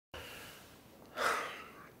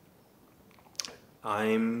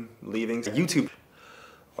I'm leaving YouTube.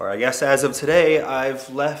 Or I guess as of today, I've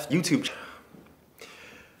left YouTube.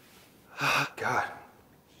 God.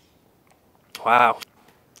 Wow.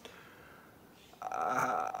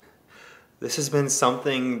 This has been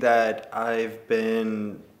something that I've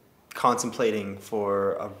been contemplating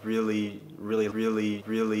for a really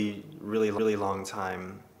long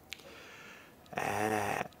time.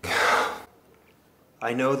 And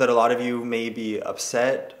I know that a lot of you may be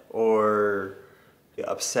upset or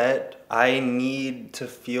upset. I need to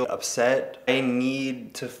feel upset. I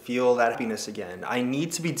need to feel that happiness again. I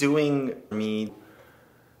need to be doing me.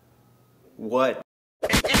 What?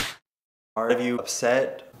 Are you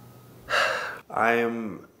upset?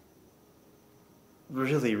 I'm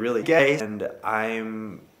really gay, and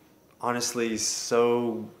I'm honestly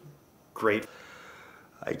so grateful.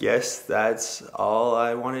 I guess that's all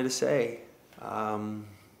I wanted to say.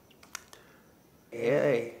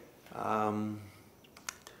 Hey,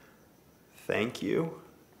 thank you,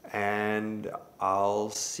 and I'll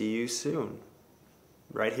see you soon,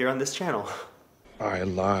 right here on this channel. I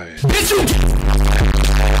lied.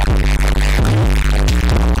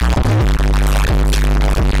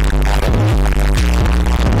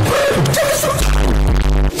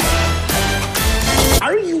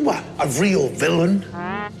 Are you a real villain?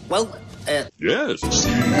 Well, Yes.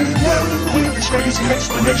 With his crazy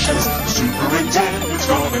explanations, superintendent's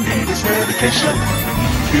gonna need his medication.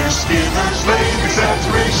 Hear Skinner's lame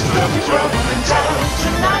exaggerations, there'll be trouble in town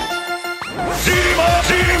tonight. Zima!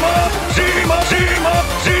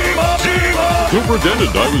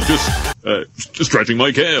 Superintendent, I was just stretching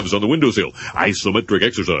my calves on the windowsill. Isometric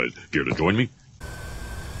exercise. Care to join me?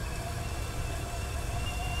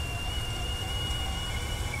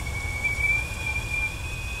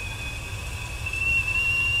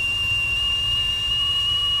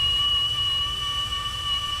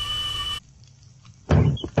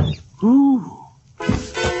 Ooh.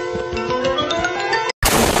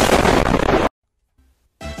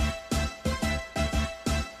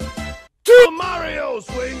 Mario,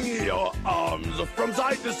 swing your arms from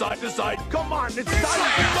side to side to side. Come on, it's time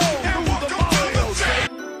to go do the Mario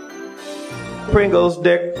thing. Pringles,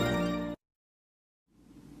 dick.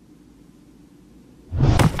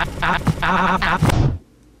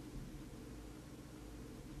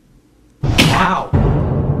 Ow.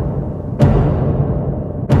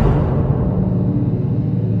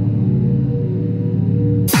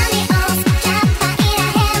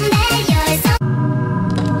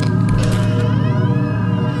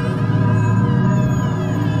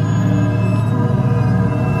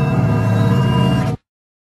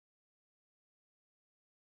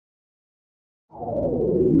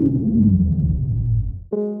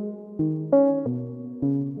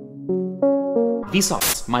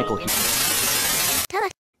 Vsauce, Michael.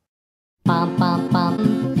 Bum bum bum,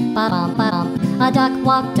 ba bum ba bum. A duck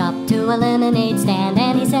walked up to a lemonade stand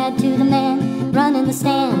and he said to the man, run in the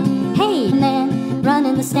stand. Hey man, run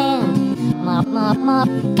in the stand. Mop mop mop.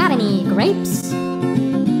 Got any grapes?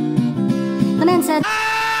 The man said,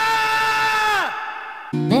 ah!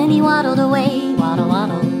 Then he waddled away, waddle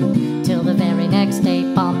waddle, till the very next day.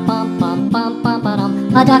 Bum bum bum bum bum ba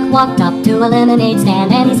dum. A duck walked up to a lemonade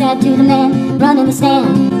stand and he said to the man, run in the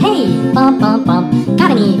stand. Hey, bum bum bum.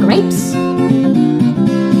 Got any grapes? The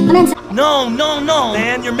man said, no,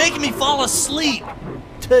 man, you're making me fall asleep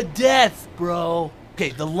to death, bro. Okay,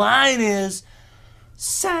 the line is,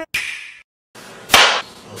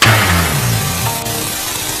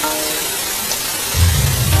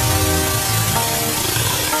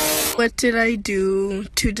 What did I do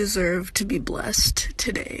to deserve to be blessed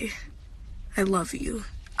today? I love you.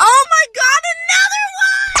 Oh my god, another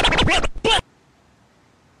one!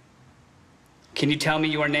 Can you tell me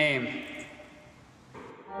your name?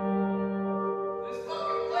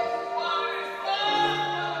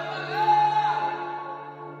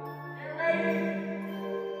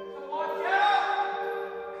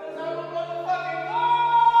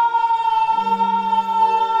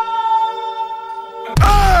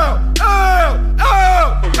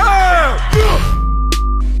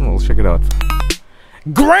 Well, let's check it out.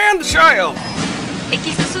 Grandchild! Et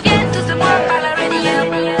qui se souviennent tous de moi par la radio.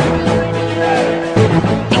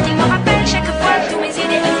 Et qui me rappellent chaque fois tous mes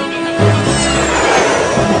idées.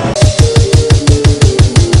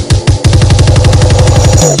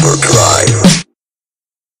 Overdrive.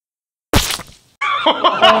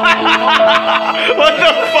 What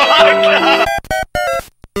the fuck?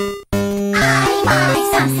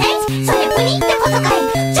 それプリってことかい。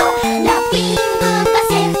超ラッピングが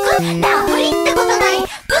制服なふりってことない。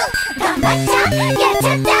頑張っちゃやっちゃ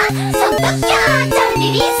ったその時はちゃんリ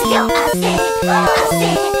リース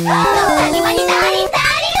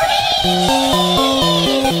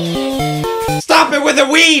Stop it with the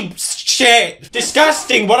weeb shit!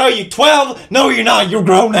 Disgusting! What are you, 12? No, you're not. You're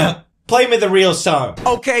grown up. Play me the real song.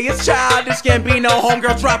 Okay, it's childish, can't be no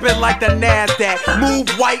homegirl, drop it like the NASDAQ. Move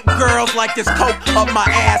white girls like this coke up my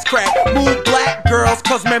ass crack. Move black girls,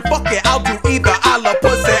 cause man, fuck it, I'll do either. I love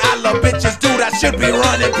pussy, I love bitches, dude, I should be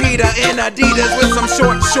running Peter in Adidas with some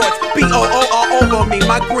short shorts. B-O-O all over me,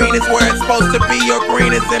 my green is where it's supposed to be. Your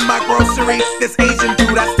green is in my grocery. This Asian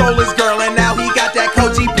dude, I stole his girl and now he got that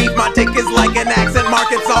Koji beef. My dick is like an accent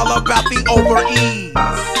mark, it's all about the over-ease.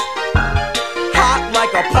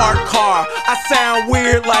 Like a parked car, I sound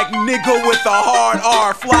weird like nigga with a hard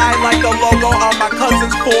R. Fly like the logo on my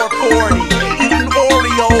cousin's 440. Eating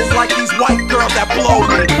Oreos like these white girls that blow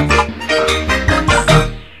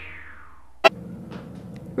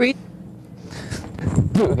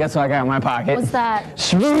me. Guess what I got in my pocket? What's that?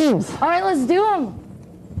 Shrooms! Alright, let's do them!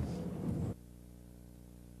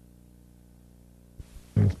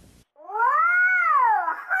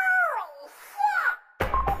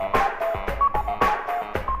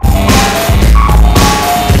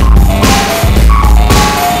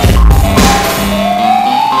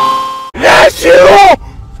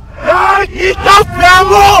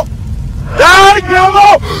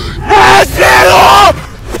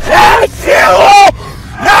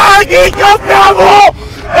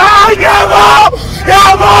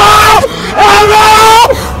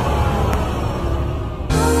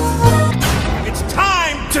 It's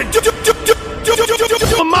time to do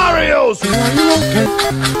Mario's. Are you okay?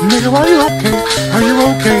 Nigga, are you okay? Are you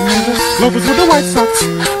okay, nigga? Loafers with the White Sox.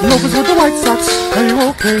 Loafers with the White Sox. Are you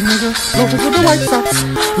okay, nigga? Loafers with the White Sox.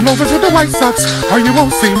 Loafers with the White Sox. Are you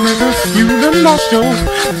okay, nigga? You done lost your rabbit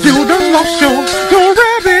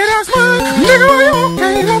ass mind. Nigga, are you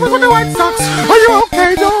okay? Loafers with the White Sox. Are you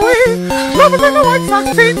okay, Joey? Loafers with the White Sox.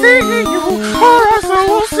 TTU. Or else I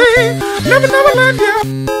will see. Never let you.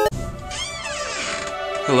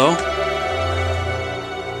 Hello?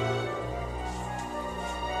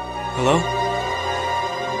 Hello?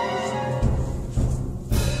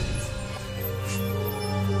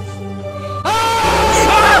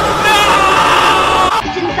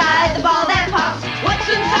 What's inside the ball that pops? What's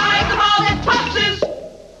inside the ball that pops is...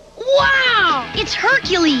 Wow! It's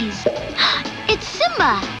Hercules! It's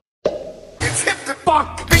Simba! It's hip to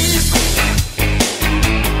fuck beast.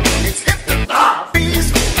 It's hip to fuck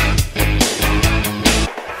beast.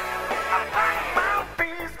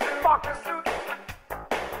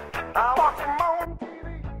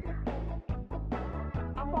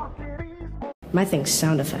 My thing's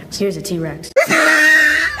sound effects. Here's a T-Rex.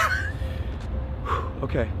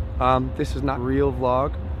 Okay, this is not a real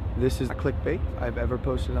vlog. This is a clickbait I've ever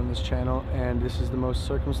posted on this channel, and this is the most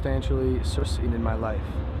circumstantially scene in my life.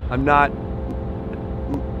 I'm not...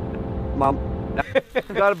 Mom...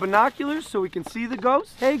 Got a binoculars so we can see the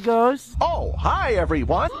ghost? Hey, ghost! Oh, hi,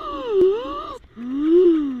 everyone!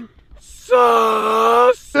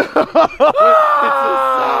 Sauce! It's a sauce!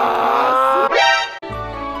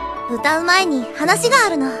 歌う前に話があ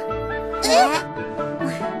るの。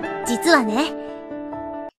実はね。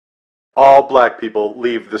All black people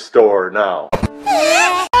leave the store now.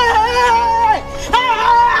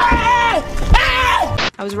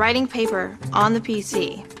 I was writing paper on the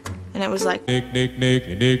PC, and it was like,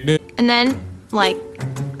 and then, like,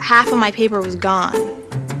 half of my paper was gone.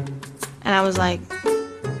 And I was like,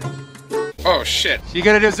 Oh shit. You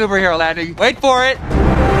gotta do a superhero landing. Wait for it!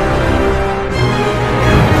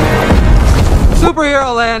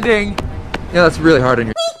 Superhero landing! Yeah, that's really hard on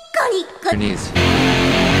your knees.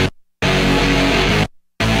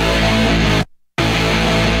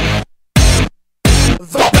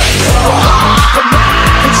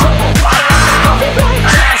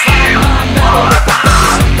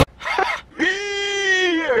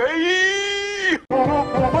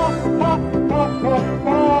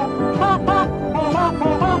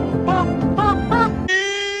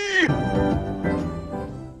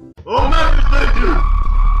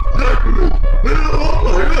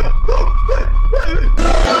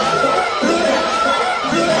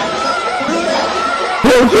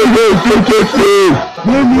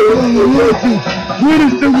 What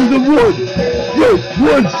is there with the one? Yes,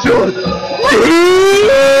 one shot.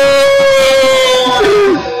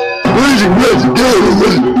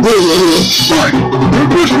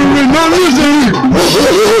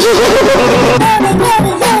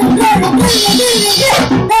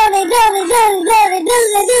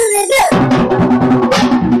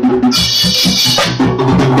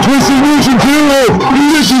 Twisted Nation Hero,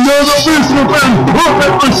 listen to the businessman.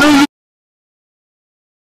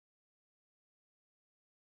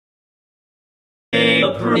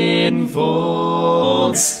 brain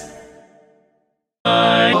folds.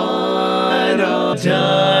 I wanna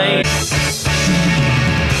die.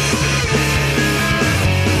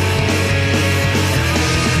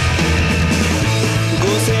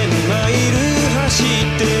 5000マイル走っ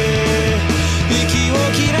て息を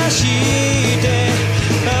切らして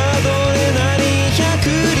アドレナリン100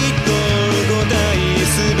リットル5台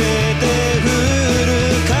すべてフル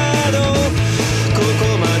稼働ここ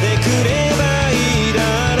まで来ればいいだ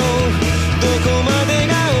ろうどこまで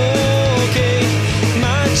が OK 街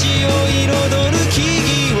を彩る木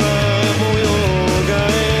々は模様替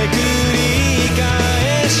え繰り返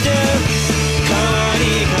して変わり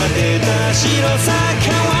果てた白さ